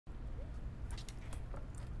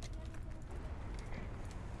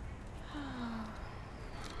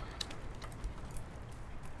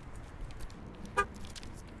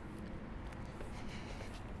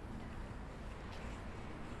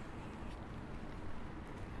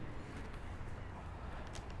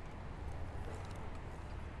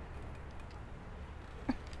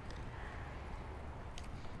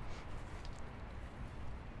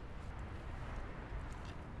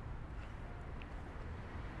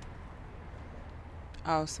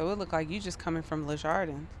Oh, so it looked like you just coming from Le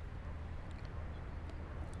Jardin.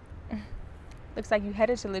 Looks like you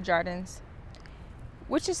headed to Le Jardins.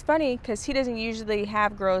 Which is funny, because he doesn't usually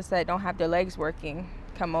have girls that don't have their legs working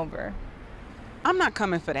come over. I'm not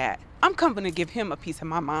coming for that. I'm coming to give him a piece of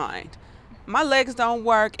my mind. My legs don't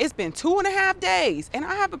work. It's been 2.5 days, and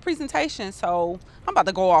I have a presentation, so I'm about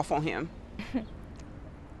to go off on him.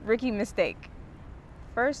 Rookie mistake.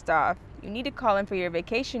 First off, you need to call in for your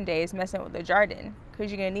vacation days messing with Le Jardin,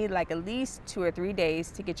 because you're going to need like at least 2 or 3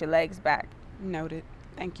 days to get your legs back. Noted.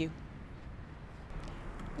 Thank you.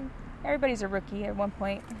 Everybody's a rookie at one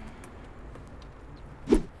point.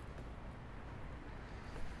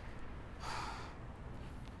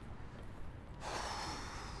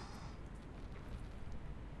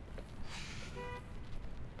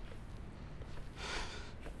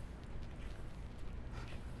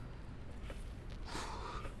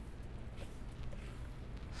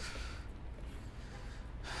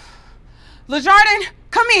 Le Jardin,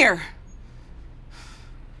 come here.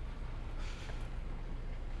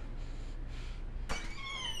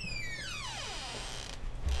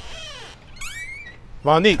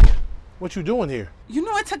 Monique, what you doing here? You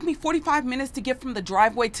know it took me 45 minutes to get from the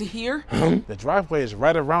driveway to here? The driveway is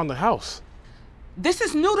right around the house. This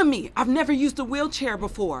is new to me. I've never used a wheelchair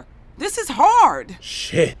before. This is hard.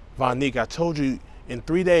 Shit. Monique, I told you in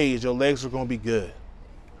 3 days your legs are gonna be good.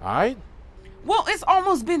 All right? Well, it's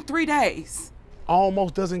almost been 3 days.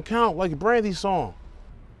 Almost doesn't count, like Brandy's song.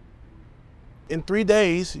 In 3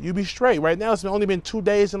 days, you be straight. Right now, it's only been 2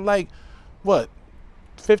 days and like, what,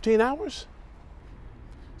 15 hours?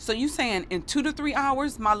 So you saying in 2 to 3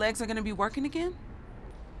 hours, my legs are gonna be working again?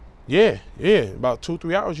 Yeah. About 2,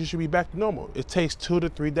 3 hours, you should be back to normal. It takes 2 to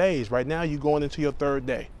 3 days. Right now, you're going into your 3rd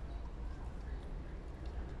day.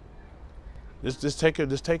 Just take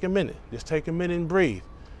a minute. Just take a minute and breathe.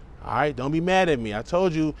 All right, don't be mad at me. I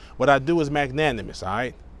told you what I do is magnanimous, all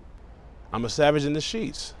right? I'm a savage in the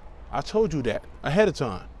sheets. I told you that ahead of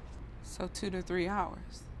time. So 2 to 3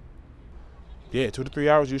 hours. Yeah, 2 to 3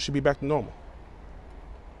 hours, you should be back to normal.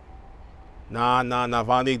 Nah,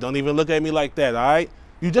 Vonique, don't even look at me like that, all right?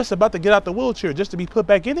 You just about to get out the wheelchair just to be put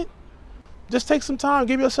back in it? Just take some time,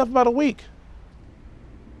 give yourself about a week.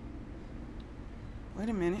 Wait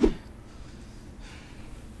a minute.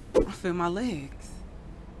 I feel my legs.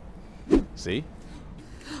 See?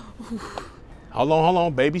 Hold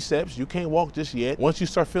on, baby steps. You can't walk just yet. Once you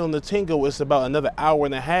start feeling the tingle, it's about another hour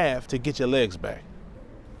and a half to get your legs back.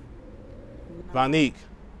 Vonique,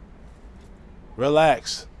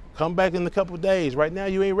 relax. Come back in a couple of days. Right now,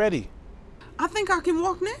 you ain't ready. I think I can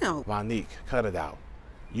walk now. Vonique, cut it out.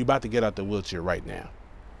 You about to get out the wheelchair right now.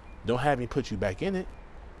 Don't have me put you back in it.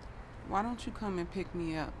 Why don't you come and pick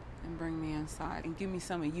me up and bring me inside and give me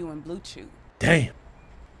some of you and Blue Chew? Damn.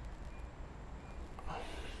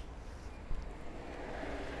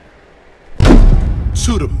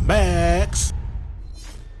 To the max.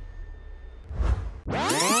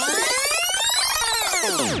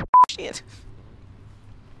 Shit.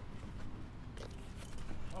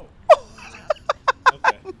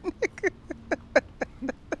 Okay.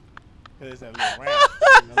 There's that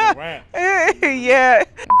little ramp. Yeah.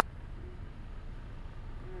 All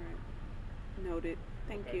right. Noted.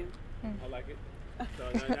 Thank you. I like it. So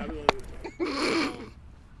now we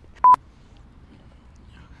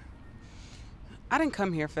I didn't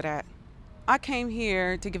come here for that. I came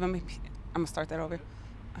here to give him I'm gonna start that over.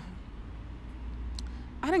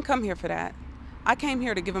 I didn't come here for that. I came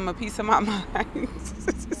here to give him a piece of my mind. The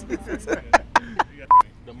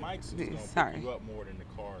mics is gonna pick you up more than the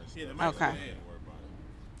cars. Yeah, the mics Okay.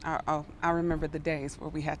 About it. I remember the days where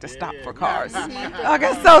we had to stop for cars. I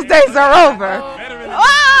guess those days are over.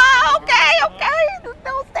 Oh, okay.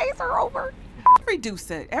 Those days are over.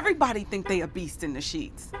 Reduce it. Everybody think they a beast in the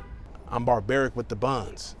sheets. I'm barbaric with the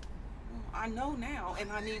buns. I know now,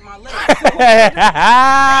 and I need my legs.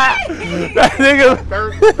 That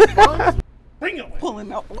nigga. Bring it.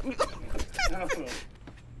 Pulling up.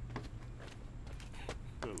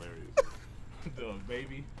 Hilarious.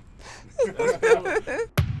 Baby.